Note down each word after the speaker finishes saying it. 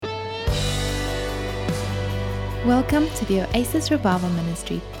Welcome to the Oasis Revival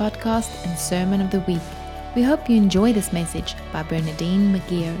Ministry podcast and Sermon of the Week. We hope you enjoy this message by Bernadine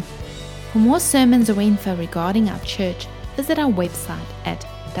McGeer. For more sermons or info regarding our church, visit our website at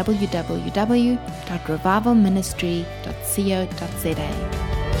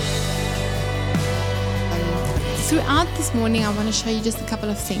www.revivalministry.co.za. Throughout this morning, I want to show you just a couple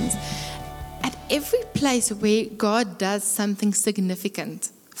of things. At every place where God does something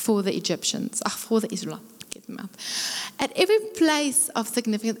significant for the Egyptians, for the Israelites, at every place of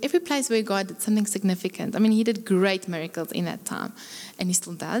significance, every place where God did something significant, He did great miracles in that time, and He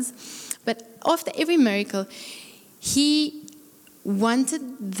still does. But after every miracle, He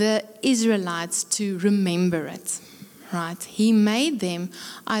wanted the Israelites to remember it. Right? He made them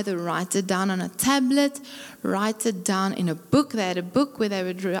either write it down on a tablet, write it down in a book. They had a book where they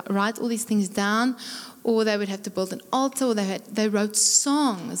would write all these things down, or they would have to build an altar, or they wrote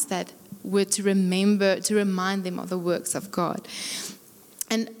songs that were to remind them of the works of God.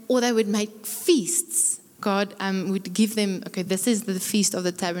 Or they would make feasts. God would give them, this is the Feast of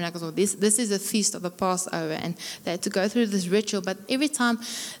the Tabernacles, or this is the Feast of the Passover, and they had to go through this ritual. But every time,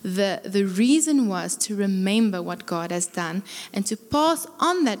 the reason was to remember what God has done and to pass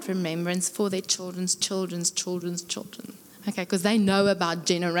on that remembrance for their children's children. Because they know about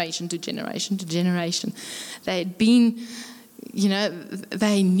generation to generation to generation. They had been,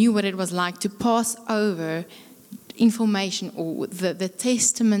 they knew what it was like to pass over information or the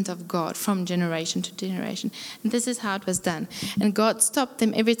testament of God from generation to generation. And this is how it was done. And God stopped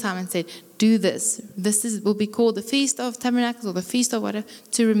them every time and said, do this. Will be called the Feast of Tabernacles or the Feast of whatever,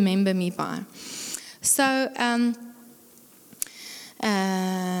 to remember me by. So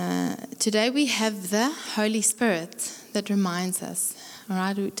today we have the Holy Spirit that reminds us. All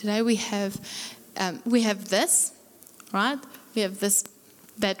right. Today we have this, right? We have this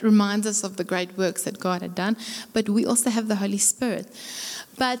that reminds us of the great works that God had done, but we also have the Holy Spirit.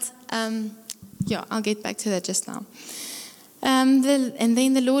 But I'll get back to that just now. And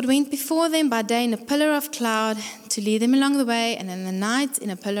then the Lord went before them by day in a pillar of cloud to lead them along the way, and in the night in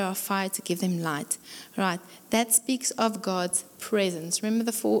a pillar of fire to give them light. Right, that speaks of God's presence. Remember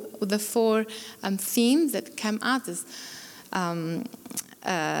the four themes that come out as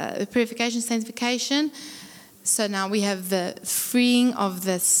purification, sanctification. So now we have the freeing of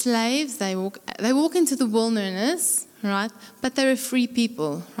the slaves. They walk into the wilderness, right? But they're a free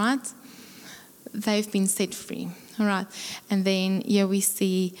people, right? They've been set free, all right? And then here we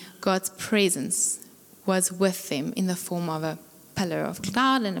see God's presence was with them in the form of a pillar of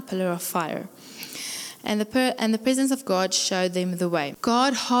cloud and a pillar of fire. And the presence of God showed them the way.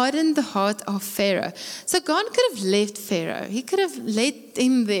 God hardened the heart of Pharaoh. So God could have left Pharaoh. He could have let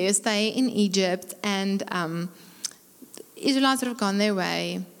him there, stay in Egypt, and the Israelites would have gone their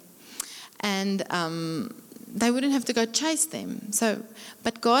way, and they wouldn't have to go chase them.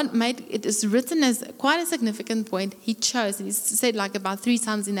 But God made it is written as quite a significant point. He chose, and he said about 3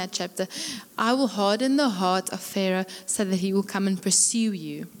 times in that chapter, I will harden the heart of Pharaoh so that he will come and pursue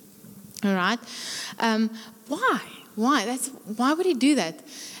you. All right. Why? Why would he do that?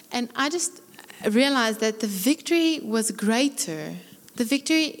 And I just realized that the victory was greater. The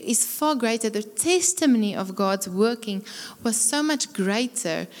victory is far greater. The testimony of God's working was so much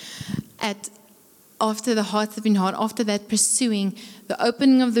greater after the hearts have been hard, after that pursuing, the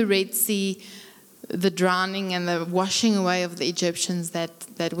opening of the Red Sea, the drowning and the washing away of the Egyptians that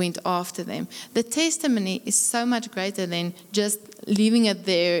went after them. The testimony is so much greater than just leaving it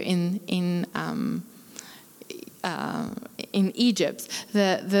there in Egypt.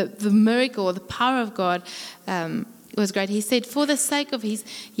 The miracle, the power of God was great. He said, for the sake of he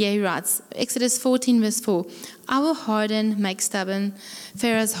writes, Exodus 14 verse 4, I will make stubborn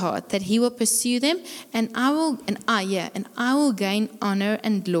Pharaoh's heart, that he will pursue them, and I will gain honor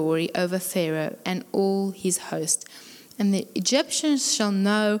and glory over Pharaoh and all his host. And the Egyptians shall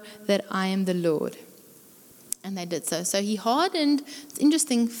know that I am the Lord. And they did so. So he hardened, it's an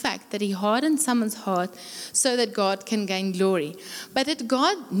interesting fact that he hardened someone's heart so that God can gain glory. But did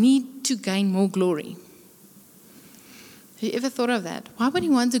God need to gain more glory? Have you ever thought of that? Why would he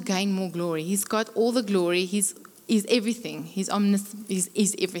want to gain more glory? He's got all the glory. He's everything. He's omniscient.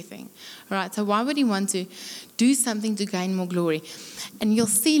 He's everything. All right. So why would he want to do something to gain more glory? And you'll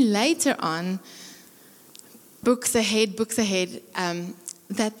see later on, books ahead,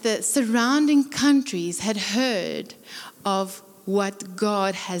 that the surrounding countries had heard of what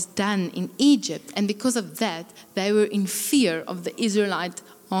God has done in Egypt. And because of that, they were in fear of the Israelite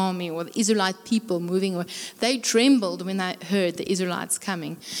army or the Israelite people moving away. They trembled when they heard the Israelites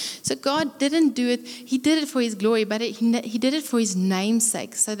coming. So God didn't do it. He did it for his glory, but he did it for his name's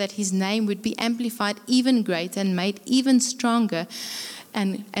sake, so that his name would be amplified even greater and made even stronger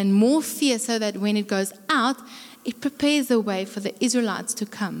and more fierce, so that when it goes out, it prepares the way for the Israelites to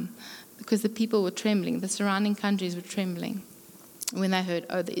come, because the people were trembling. The surrounding countries were trembling when they heard,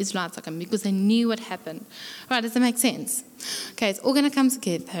 the Israelites are coming, because they knew what happened. All right, does that make sense? Okay, it's all going to come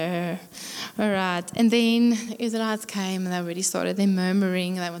together. All right, and then the Israelites came and they already started their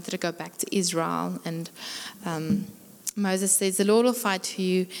murmuring. They wanted to go back to Israel. And Moses says, the Lord will fight for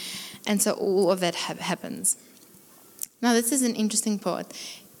you. And so all of that happens. Now, this is an interesting part.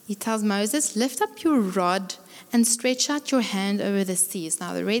 He tells Moses, lift up your rod and stretch out your hand over the seas.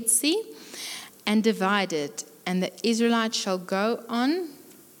 Now, the Red Sea, and divide it, and the Israelites shall go on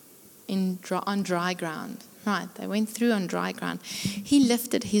dry ground. Right, they went through on dry ground. He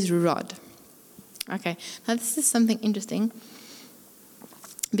lifted his rod. Okay, now this is something interesting,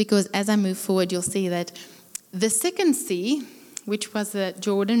 because as I move forward, you'll see that the second sea, which was the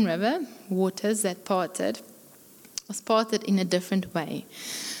Jordan River, waters that parted, was parted in a different way.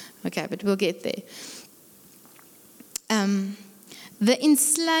 Okay, but we'll get there. The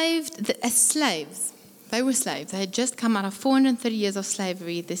enslaved, as slaves, they were slaves. They had just come out of 430 years of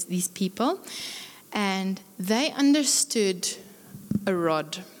slavery, these people, and they understood a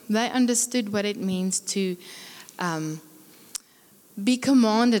rod. They understood what it means to be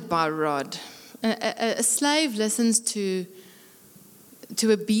commanded by a rod. A slave listens to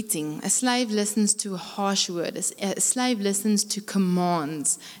a beating. A slave listens to a harsh word. A slave listens to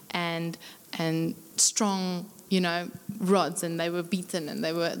commands and strong, rods, and they were beaten and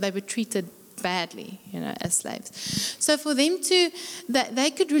they were treated badly, as slaves. So for them that they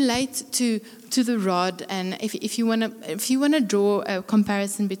could relate to the rod, and if you want to draw a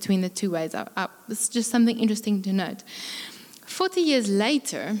comparison between the two ways, it's just something interesting to note. 40 years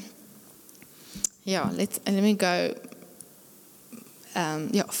later, let me go.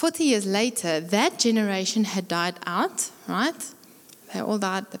 40 years later, that generation had died out, right? They all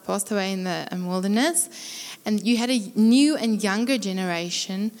died. They passed away in the wilderness. And you had a new and younger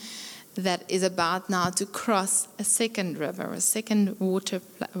generation that is about now to cross a second river, a second water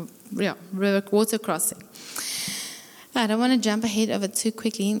crossing. I don't want to jump ahead of it too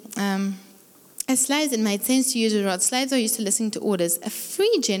quickly. As slaves, it made sense to use a rod. Slaves are used to listening to orders. A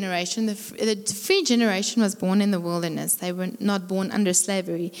free generation, the free generation was born in the wilderness. They were not born under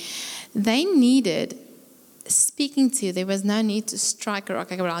slavery. They needed speaking to. There was no need to strike a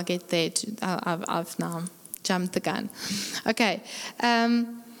rock. Okay, well, I'll get there. I've now jumped the gun. Okay.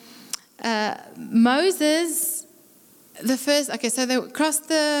 Moses, so they crossed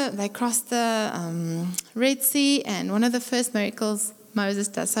the Red Sea, and one of the first miracles Moses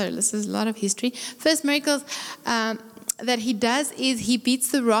does. So this is a lot of history. First miracles that he does is he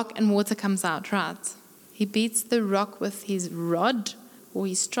beats the rock and water comes out, right? He beats the rock with his rod, or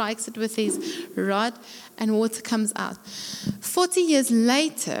he strikes it with his rod, and water comes out. 40 years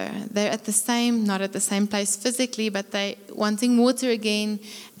later, they're not at the same place physically, but they wanting water again,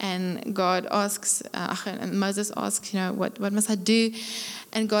 and God asks, and Moses asks, what must I do?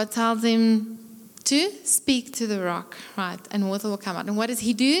 And God tells him to speak to the rock, right, and water will come out. And what does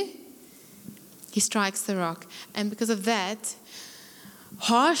he do? He strikes the rock. And because of that,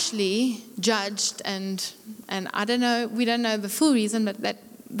 harshly judged, and I don't know, we don't know the full reason, but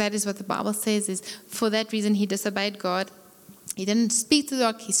that is what the Bible says, is for that reason he disobeyed God. He didn't speak to the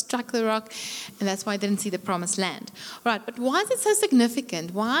rock, he struck the rock, and that's why he didn't see the promised land. All right, but why is it so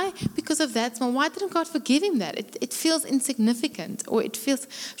significant? Why? Because of that. Why didn't God forgive him that? It feels insignificant, or it feels,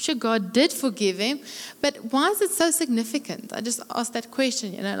 sure, God did forgive him, but why is it so significant? I just asked that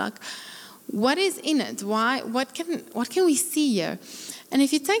question, what is in it? Why? What can we see here? And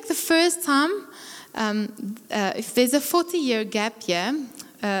if you take the first time, if there's a 40-year gap here,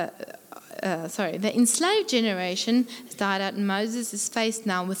 the enslaved generation has died out, and Moses is faced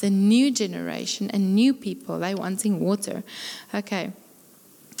now with a new generation and new people. They're wanting water. Okay.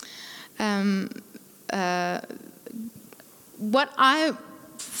 What I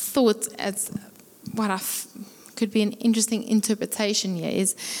thought could be an interesting interpretation here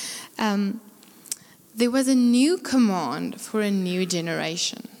is there was a new command for a new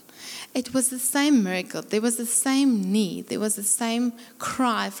generation. It was the same miracle. There was the same need. There was the same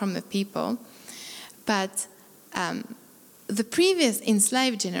cry from the people. But the previous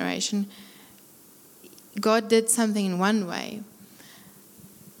enslaved generation, God did something in one way.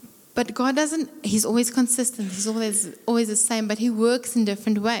 But God doesn't, he's always consistent. He's always the same, but he works in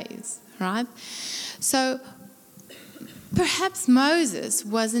different ways, right? So perhaps Moses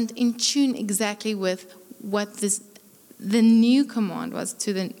wasn't in tune exactly with what the new command was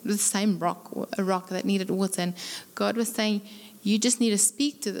to the same rock, or a rock that needed water. And God was saying, you just need to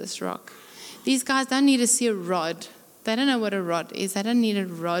speak to this rock. These guys don't need to see a rod. They don't know what a rod is. They don't need a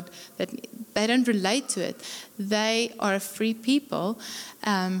rod. They don't relate to it. They are a free people.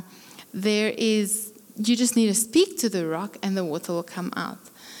 You just need to speak to the rock and the water will come out.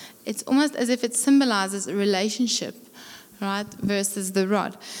 It's almost as if it symbolizes a relationship, right, versus the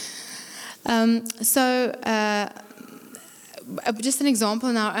rod. Just an example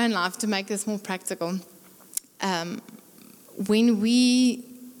in our own life to make this more practical. I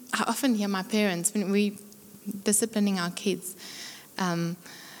often hear my parents, when we disciplining our kids,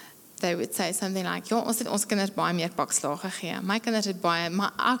 they would say something like, "Ja, ons kinders baie meer pakslae gegee. My kinders het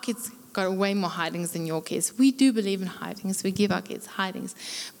our kids got way more hidings than your kids." We do believe in hidings. We give our kids hidings.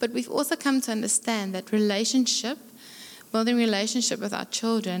 But we've also come to understand that building relationship with our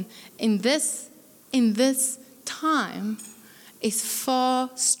children in this time is far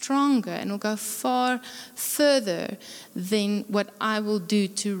stronger and will go far further than what I will do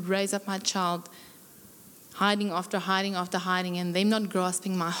to raise up my child hiding after hiding after hiding and them not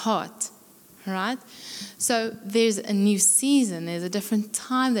grasping my heart, right? So there's a new season, there's a different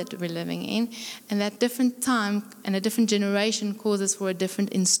time that we're living in, and that different time and a different generation causes for a different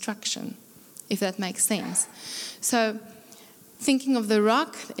instruction, if that makes sense. So thinking of the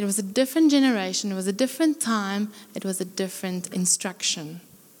rock, it was a different generation, it was a different time, it was a different instruction.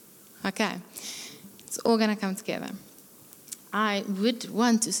 Okay, it's all going to come together. I would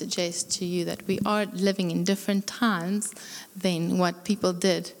want to suggest to you that we are living in different times than what people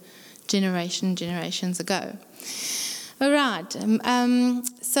did generations ago. All right,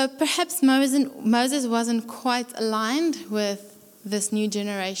 so perhaps Moses wasn't quite aligned with this new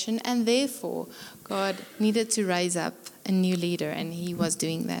generation, and therefore God needed to raise up a new leader, and he was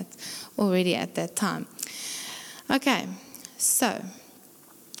doing that already at that time. Okay, so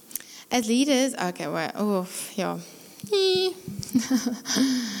as leaders,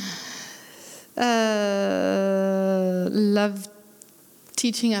 love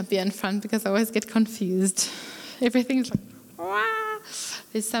teaching up here in front because I always get confused. Everything's like, wow.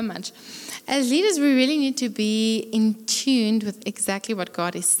 There's so much. As leaders, we really need to be in tune with exactly what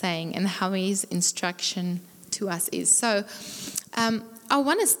God is saying and how His instruction to us is. So I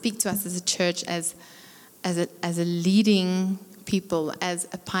want to speak to us as a church, as a leading people, as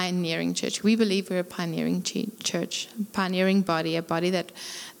a pioneering church. We believe we're a pioneering church, a pioneering body, a body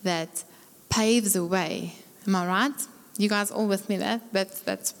that paves the way. Am I right? You guys all with me there?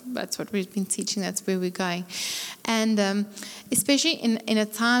 That's what we've been teaching. That's where we're going. And especially in a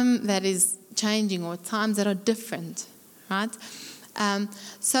time that is changing, or times that are different, right?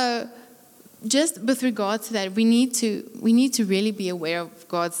 So just with regard to that, we need to really be aware of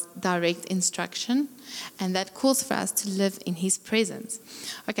God's direct instruction, and that calls for us to live in His presence.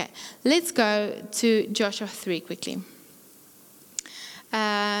 Okay, let's go to Joshua 3 quickly.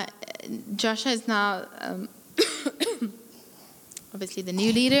 Joshua is now obviously the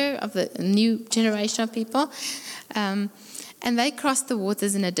new leader of the new generation of people, and they crossed the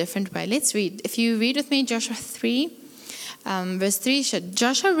waters in a different way. Let's read. If you read with me, Joshua 3. Verse 3,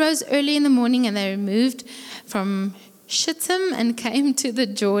 Joshua rose early in the morning, and they removed from Shittim and came to the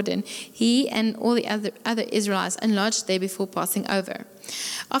Jordan, he and all the other Israelites, and lodged there before passing over.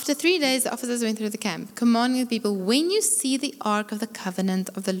 After 3 days, the officers went through the camp, commanding the people, when you see the ark of the covenant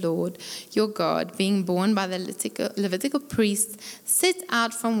of the Lord your God being borne by the Levitical priests, set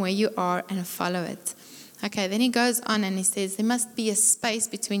out from where you are and follow it. Okay, then he goes on and he says, there must be a space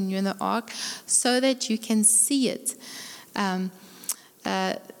between you and the ark so that you can see it.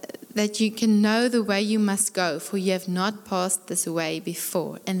 That you can know the way you must go, for you have not passed this way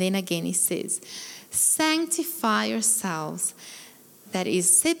before. And then again he says, sanctify yourselves, that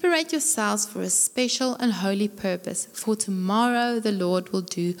is, separate yourselves for a special and holy purpose, for tomorrow the Lord will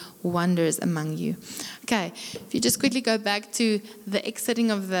do wonders among you. Okay, if you just quickly go back to the exiting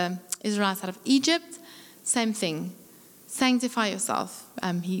of the Israelites out of Egypt, same thing. Sanctify yourself.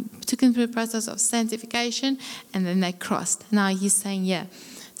 He took them through the process of sanctification, and then they crossed. Now he's saying,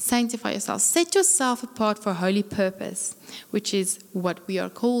 sanctify yourself. Set yourself apart for a holy purpose, which is what we are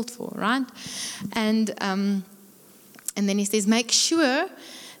called for, right? And then he says, make sure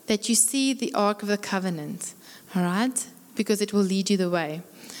that you see the Ark of the Covenant, all right? Because it will lead you the way.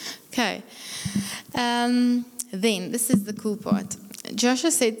 Okay. Then, this is the cool part.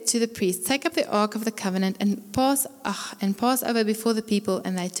 Joshua said to the priests, take up the Ark of the Covenant and pass over before the people.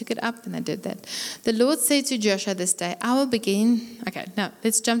 And they took it up and they did that. The Lord said to Joshua this day, I will begin. Okay, now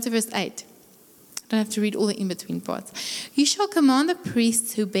let's jump to verse 8. don't have to read all the in-between parts. You shall command the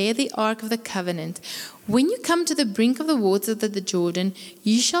priests who bear the ark of the covenant. When you come to the brink of the waters of the Jordan,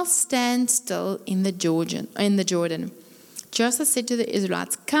 you shall stand still in the Jordan. Joshua said to the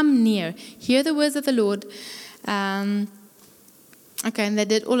Israelites, come near, hear the words of the Lord. Okay, and they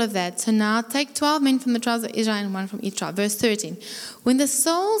did all of that. So now take 12 men from the tribes of Israel and one from each tribe. Verse 13. When the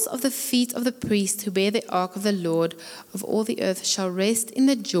soles of the feet of the priests who bear the ark of the Lord of all the earth shall rest in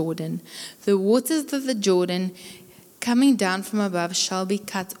the Jordan, the waters of the Jordan coming down from above shall be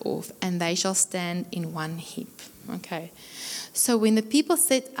cut off, and they shall stand in one heap. Okay. So when the people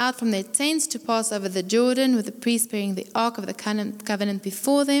set out from their tents to pass over the Jordan, with the priests bearing the ark of the covenant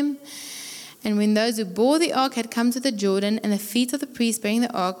before them, and when those who bore the ark had come to the Jordan, and the feet of the priests bearing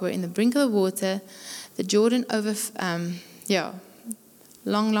the ark were in the brink of the water, the Jordan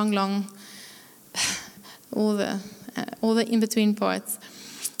long, all the in between parts,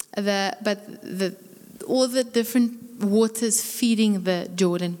 all the different waters feeding the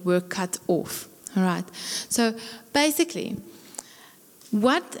Jordan were cut off. All right. So basically,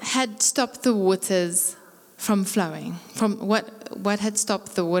 what had stopped the waters from flowing? From what had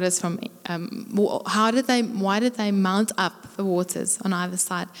stopped the waters from? Why did they mount up the waters on either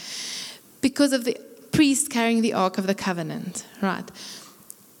side? Because of the priest carrying the ark of the covenant. Right.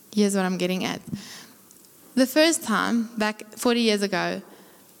 Here's what I'm getting at. The first time, back 40 years ago,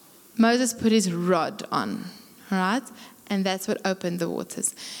 Moses put his rod on. Right, and that's what opened the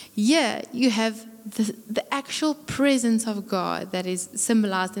waters. Yeah, you have the actual presence of God that is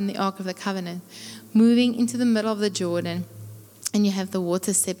symbolized in the Ark of the Covenant, moving into the middle of the Jordan, and you have the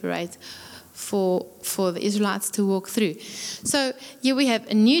waters separate for the Israelites to walk through. So here we have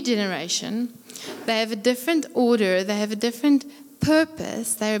a new generation. They have a different order. They have a different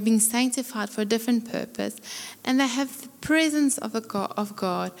purpose. They are being sanctified for a different purpose, and they have the presence of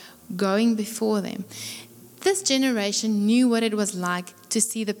God going before them. This generation knew what it was like to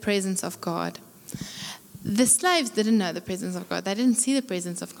see the presence of God. The slaves didn't know the presence of God. They didn't see the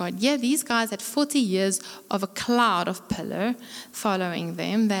presence of God. Yeah, these guys had 40 years of a cloud of pillar following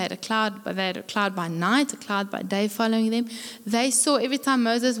them. They had a cloud by night, a cloud by day following them. They saw every time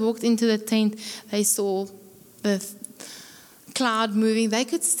Moses walked into the tent, they saw the cloud moving. They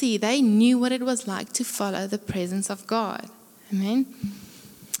could see. They knew what it was like to follow the presence of God. Amen.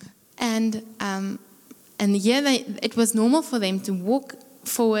 And yeah, it was normal for them to walk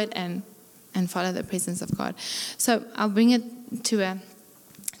forward and follow the presence of God. So I'll bring it to a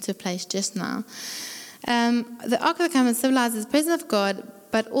place just now. The Ark of the Covenant symbolizes the presence of God,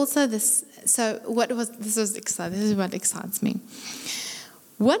 but also this. So this was exciting. This is what excites me.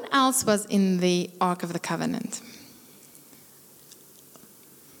 What else was in the Ark of the Covenant?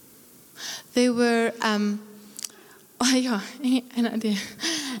 There were an idea.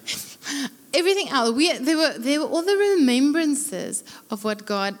 Everything else, there were all the remembrances of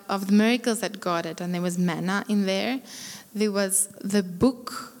of the miracles that God had done. There was manna in there. There was the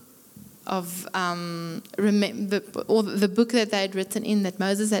book of the book that they had written in, that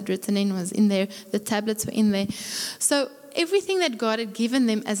Moses had written in, was in there. The tablets were in there. So everything that God had given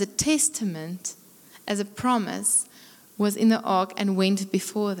them as a testament, as a promise, was in the ark and went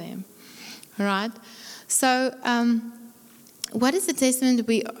before them. Right? So. What is the testament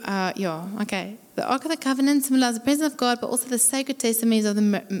The Ark of the Covenant symbolizes the presence of God, but also the sacred testimonies of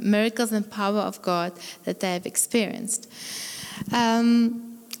the miracles and power of God that they have experienced. There's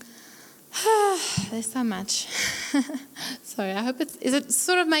so much. Sorry, I hope is it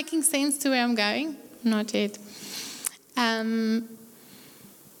sort of making sense to where I'm going? Not yet.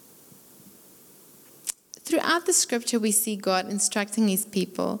 Throughout the scripture, we see God instructing his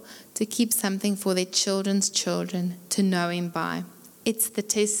people to keep something for their children's children to know him by. It's the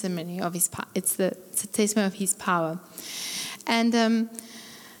testimony of his power. It's the testimony of his power. And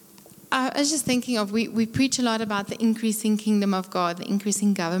I was just thinking of, we preach a lot about the increasing kingdom of God, the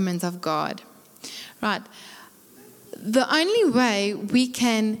increasing government of God. Right. The only way we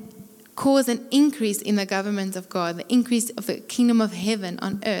can cause an increase in the government of God, the increase of the kingdom of heaven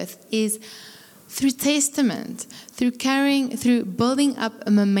on earth, is through testament, through building up a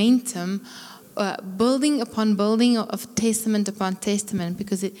momentum, building upon building of testament upon testament,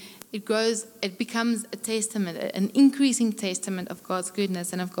 because it grows, it becomes a testament, an increasing testament of God's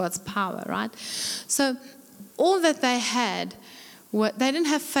goodness and of God's power, right? So all that they had, they didn't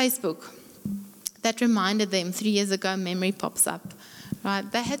have Facebook that reminded them 3 years ago, memory pops up, right?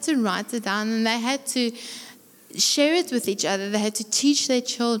 They had to write it down, and they had to share it with each other. They had to teach their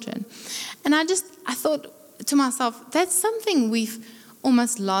children. And I thought to myself, that's something we've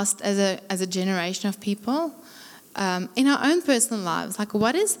almost lost as a generation of people. in our own personal lives. Like,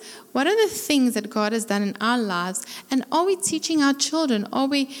 what are the things that God has done in our lives? And are we teaching our children? Are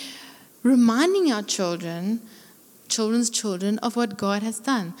we reminding our children's children, of what God has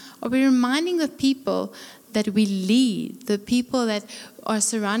done? Are we reminding the people that we lead, the people that are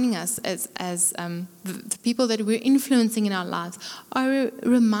surrounding us as the people that we're influencing in our lives? Are we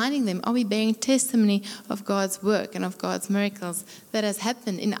reminding them? Are we bearing testimony of God's work and of God's miracles that has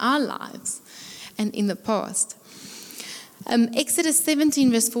happened in our lives and in the past? Exodus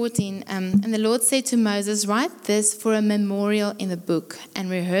 17 verse 14, and the Lord said to Moses, write this for a memorial in the book and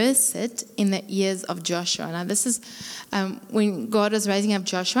rehearse it in the ears of Joshua. Now this is when God was raising up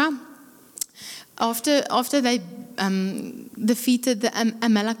Joshua. After they defeated the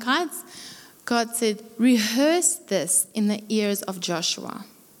Amalekites, God said, rehearse this in the ears of Joshua.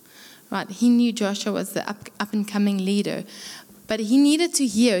 Right? He knew Joshua was the up and coming leader. But he needed to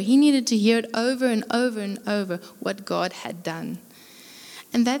hear it over and over and over what God had done.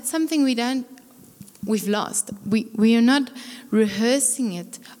 And that's something we've lost. We are not rehearsing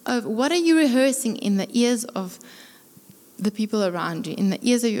it. What are you rehearsing in the ears of the people around you, in the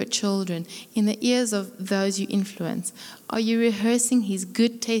ears of your children, in the ears of those you influence? Are you rehearsing his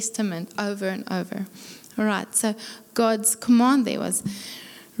good testament over and over? All right, so God's command there was,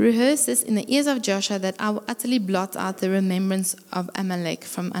 rehearse this in the ears of Joshua, that I will utterly blot out the remembrance of Amalek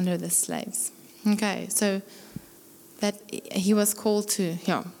from under the slaves. Okay, so that he was called to,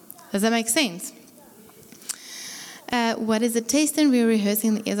 yeah. Does that make sense? What is the testament we are rehearsing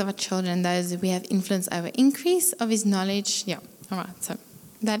in the ears of our children, those we have influence over? Increase of his knowledge. Yeah, all right. So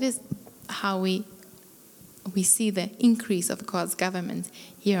that is how we see the increase of God's government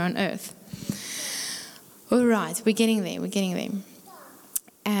here on earth. All right, we're getting there.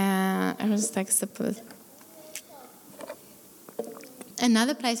 I'll just take a sip of it.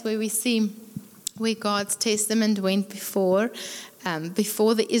 Another place where we see where God's testament went before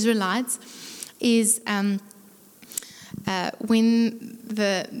the Israelites is when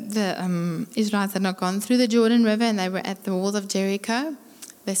the Israelites had not gone through the Jordan River and they were at the walls of Jericho.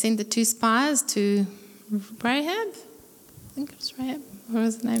 They sent the 2 spies to Rahab. I think it was Rahab. What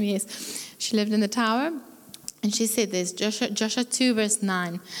was her name? Yes. She lived in the tower. And she said this, Joshua 2 verse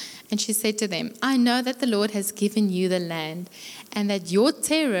 9. And she said to them, I know that the Lord has given you the land, and that your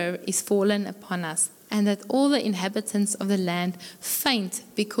terror is fallen upon us, and that all the inhabitants of the land faint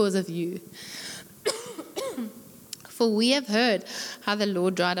because of you. For we have heard how the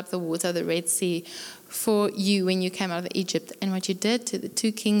Lord dried up the water of the Red Sea for you when you came out of Egypt, and what you did to the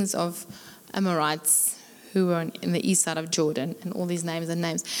 2 kings of Amorites who were in the east side of Jordan, and all these names and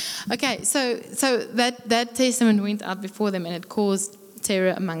names. Okay, so that testament went out before them, and it caused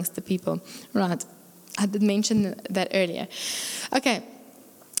terror amongst the people. Right, I did mention that earlier. Okay,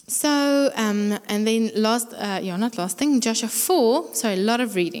 so, and then Joshua 4, a lot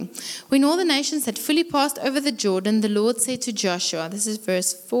of reading. When all the nations had fully passed over the Jordan, the Lord said to Joshua, this is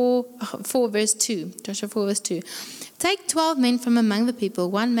verse 4 verse 2, Joshua 4 verse 2, take 12 men from among the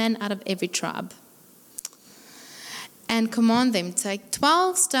people, 1 man out of every tribe, and command them, take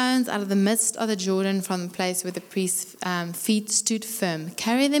 12 stones out of the midst of the Jordan from the place where the priest's feet stood firm.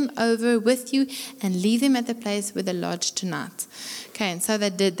 Carry them over with you and leave them at the place where they lodged tonight. Okay, and so they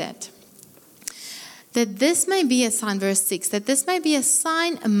did that. That this may be a sign, verse 6, that this may be a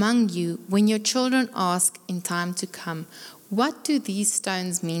sign among you when your children ask in time to come, what do these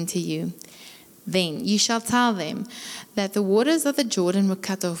stones mean to you? Then you shall tell them that the waters of the Jordan were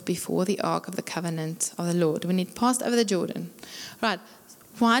cut off before the ark of the covenant of the Lord, when it passed over the Jordan. Right.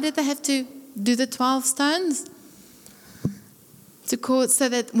 Why did they have to do the 12 stones? So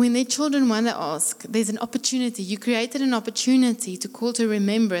that when their children want to ask, there's an opportunity. You created an opportunity to call to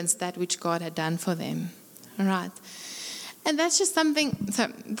remembrance that which God had done for them. All right. And that's just something, so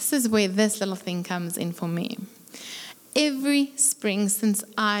this is where this little thing comes in for me. Every spring since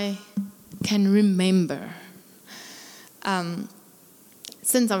I can remember,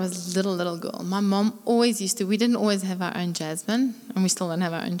 since I was a little girl, my mom always we didn't always have our own jasmine, and we still don't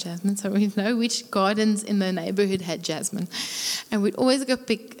have our own jasmine, so we know which gardens in the neighborhood had jasmine. And we'd always go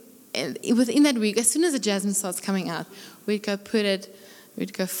pick, within that week, as soon as the jasmine starts coming out, we'd go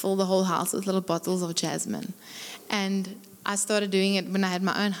fill the whole house with little bottles of jasmine. And I started doing it when I had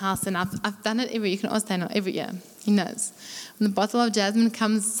my own house, and I've done it every year. He knows. When the bottle of jasmine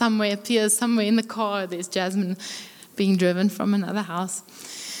appears somewhere in the car, there's jasmine being driven from another house.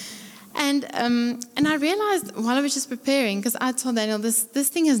 And I realized while I was just preparing, because I told Daniel, this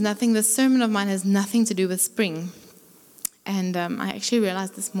sermon of mine has nothing to do with spring. And I actually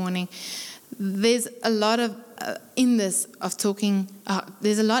realized this morning, there's a lot in this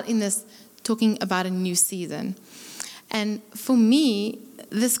talking about a new season. And for me,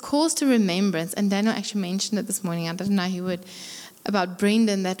 this calls to remembrance, and Daniel actually mentioned it this morning, I didn't know he would, about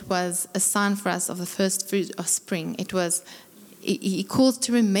Brendan, that was a sign for us of the first fruit of spring. He calls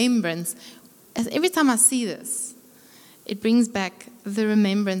to remembrance. As every time I see this, it brings back the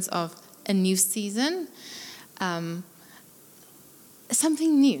remembrance of a new season,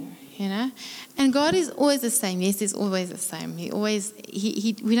 something new, And God is always the same. Yes, He's always the same. We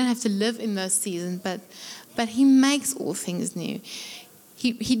don't have to live in those seasons, but He makes all things new.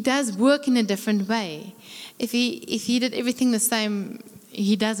 He does work in a different way. If he did everything the same,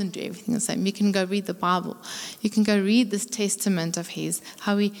 He doesn't do everything the same. You can go read the Bible. You can go read this testament of His,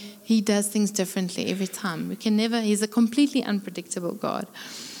 how He does things differently every time. He's a completely unpredictable God.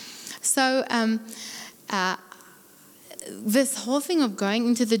 So this whole thing of going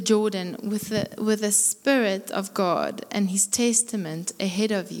into the Jordan with the Spirit of God and His testament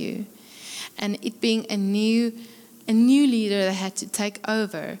ahead of you, and it being a new leader that had to take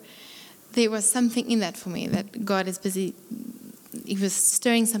over, there was something in that for me, that God is busy. He was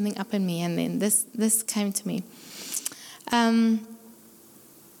stirring something up in me, and then this came to me.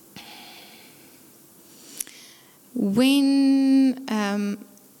 When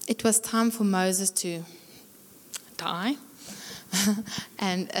it was time for Moses to die,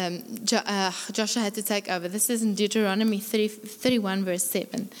 and Joshua had to take over. This is in Deuteronomy 31, verse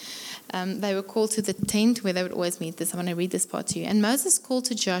 7. They were called to the tent where they would always meet. I want to read this part to you. And Moses called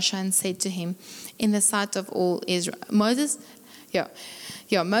to Joshua and said to him, in the sight of all Israel. Moses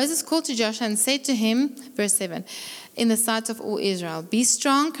called to Joshua and said to him, verse 7, in the sight of all Israel, be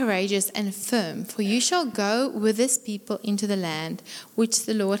strong, courageous, and firm, for you shall go with this people into the land which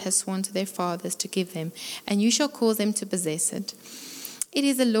the Lord has sworn to their fathers to give them, and you shall cause them to possess it. It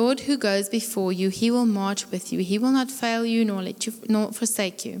is the Lord who goes before you. He will march with you. He will not fail you nor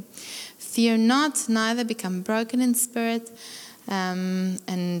forsake you. Fear not, neither become broken in spirit,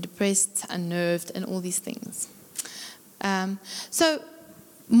 and depressed, unnerved, and all these things. So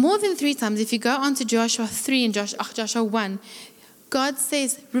more than 3 times, if you go on to Joshua 3 and Joshua 1, God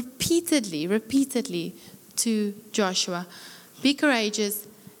says repeatedly to Joshua, be courageous,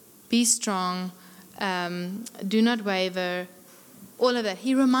 be strong, do not waver, all of that.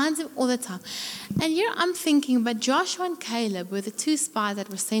 He reminds him all the time. And here I'm thinking, but Joshua and Caleb were the 2 spies that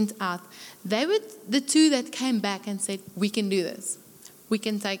were sent out. They were the 2 that came back and said, we can do this. We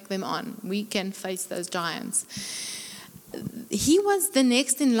can take them on. We can face those giants. He was the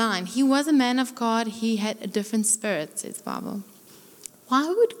next in line. He was a man of God. He had a different spirit, says the Bible. Why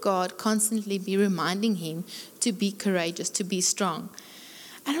would God constantly be reminding him to be courageous, to be strong?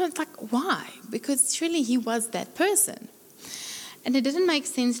 And I was like, why? Because surely he was that person. And it didn't make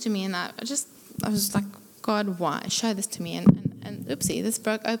sense to me. And I was like, God, why? Show this to me. And oopsie, this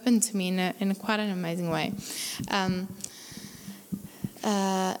broke open to me in quite an amazing way.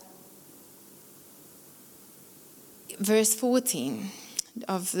 Verse 14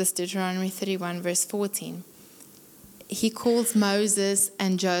 of this Deuteronomy 31, verse 14. He calls Moses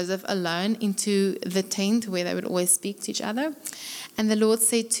and Joseph alone into the tent where they would always speak to each other. And the Lord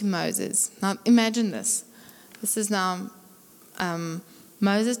said to Moses, now imagine this. This is now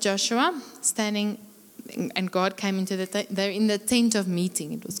Moses, Joshua, standing, and God came into they're in the tent of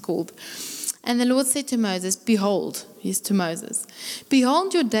meeting, it was called. And the Lord said to Moses, behold, he's to Moses,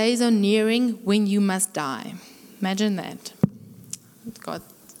 behold, your days are nearing when you must die. Imagine that. God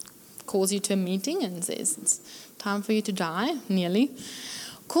calls you to a meeting and says, it's time for you to die, nearly.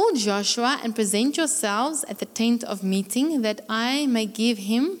 Call Joshua and present yourselves at the tent of meeting, that I may give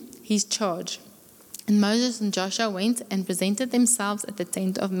him his charge. And Moses and Joshua went and presented themselves at the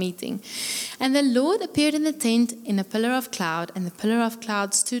tent of meeting. And the Lord appeared in the tent in a pillar of cloud, and the pillar of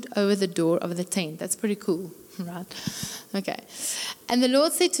cloud stood over the door of the tent. That's pretty cool, right? Okay. And the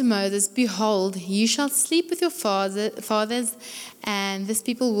Lord said to Moses, behold, you shall sleep with your fathers, and this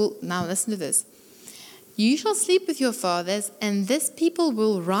people will... Now listen to this. You shall sleep with your fathers, and this people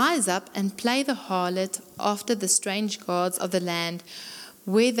will rise up and play the harlot after the strange gods of the land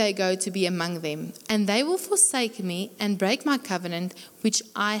where they go to be among them. And they will forsake me and break my covenant which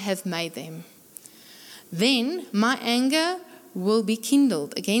I have made them. Then my anger will be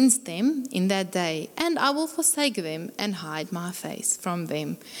kindled against them in that day, and I will forsake them and hide my face from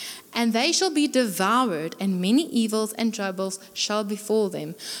them. And they shall be devoured, and many evils and troubles shall befall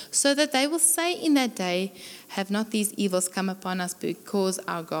them, so that they will say in that day, have not these evils come upon us because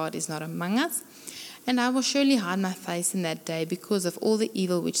our God is not among us? And I will surely hide my face in that day because of all the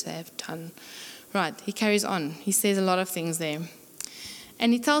evil which they have done. Right, he carries on. He says a lot of things there.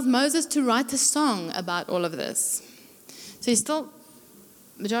 And he tells Moses to write a song about all of this. So he's still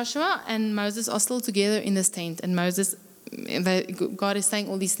Joshua and Moses are still together in this tent, and God is saying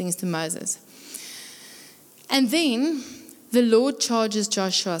all these things to Moses. And then the Lord charges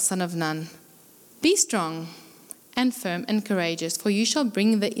Joshua, son of Nun, be strong and firm and courageous, for you shall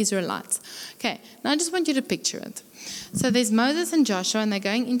bring the Israelites. Okay, now I just want you to picture it. So there's Moses and Joshua, and they're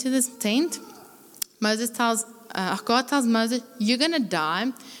going into this tent. God tells Moses, you're going to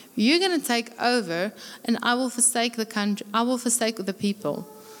die, you're going to take over, and I will forsake the country, I will forsake the people.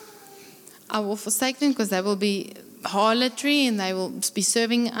 I will forsake them because they will be harlotry, and they will be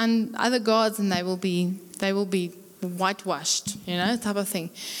serving other gods, and they will be whitewashed, type of thing.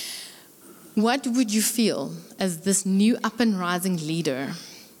 What would you feel as this new up and rising leader?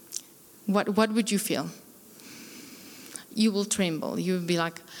 What would you feel? You will tremble. You will be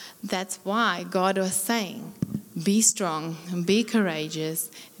like, that's why God was saying, be strong, be courageous,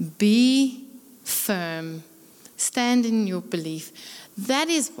 be firm, stand in your belief. That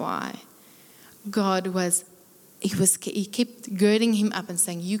is why God he kept girding him up and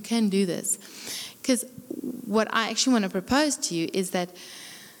saying, you can do this. Because what I actually want to propose to you is that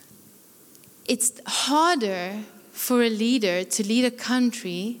it's harder for a leader to lead a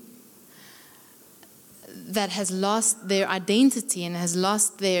country that has lost their identity and has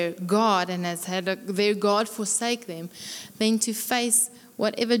lost their God and has had their God forsake them than to face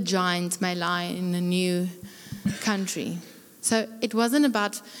whatever giant may lie in a new country. So it wasn't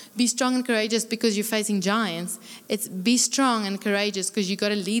about be strong and courageous because you're facing giants. It's be strong and courageous because you've got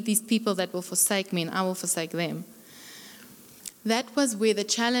to lead these people that will forsake me and I will forsake them. That was where the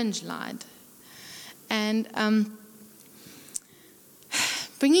challenge lied. And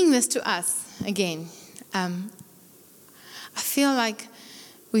bringing this to us again, I feel like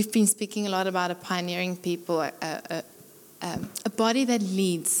we've been speaking a lot about a pioneering people, a body that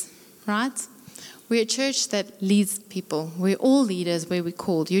leads, right? We're a church that leads people. We're all leaders where we're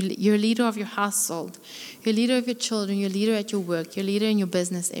called. You're a leader of your household. You're a leader of your children. You're a leader at your work. You're a leader in your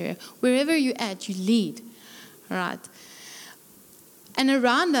business area. Wherever you're at, you lead, right? And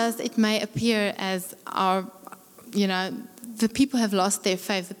around us, it may appear as the people have lost their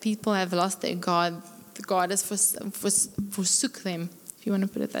faith. The people have lost their God. God has forsook them, if you want to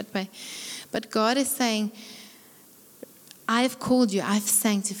put it that way. But God is saying, I've called you, I've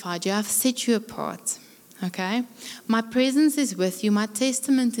sanctified you, I've set you apart. Okay? My presence is with you, my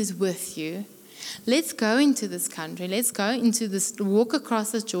testament is with you. Let's go into this country. Let's go into this, walk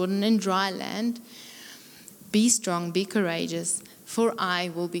across this Jordan in dry land. Be strong, be courageous, for I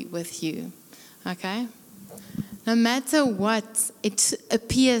will be with you. Okay? No matter what it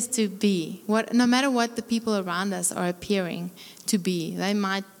appears to be, no matter what the people around us are appearing to be, they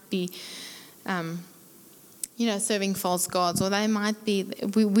might be, serving false gods, or they might be,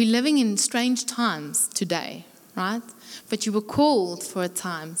 we're living in strange times today, right? But you were called for a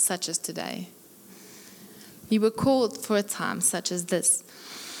time such as today. You were called for a time such as this.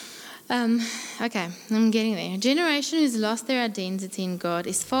 Okay, I'm getting there. A generation who's lost their identity in God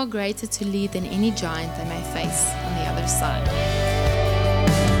is far greater to lead than any giant they may face on the other side.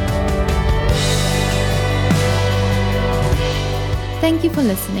 Thank you for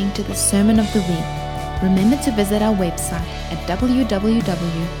listening to the Sermon of the Week. Remember to visit our website at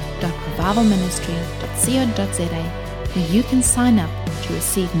www.revivalministry.co.za, where you can sign up to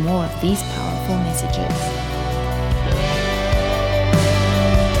receive more of these powerful messages.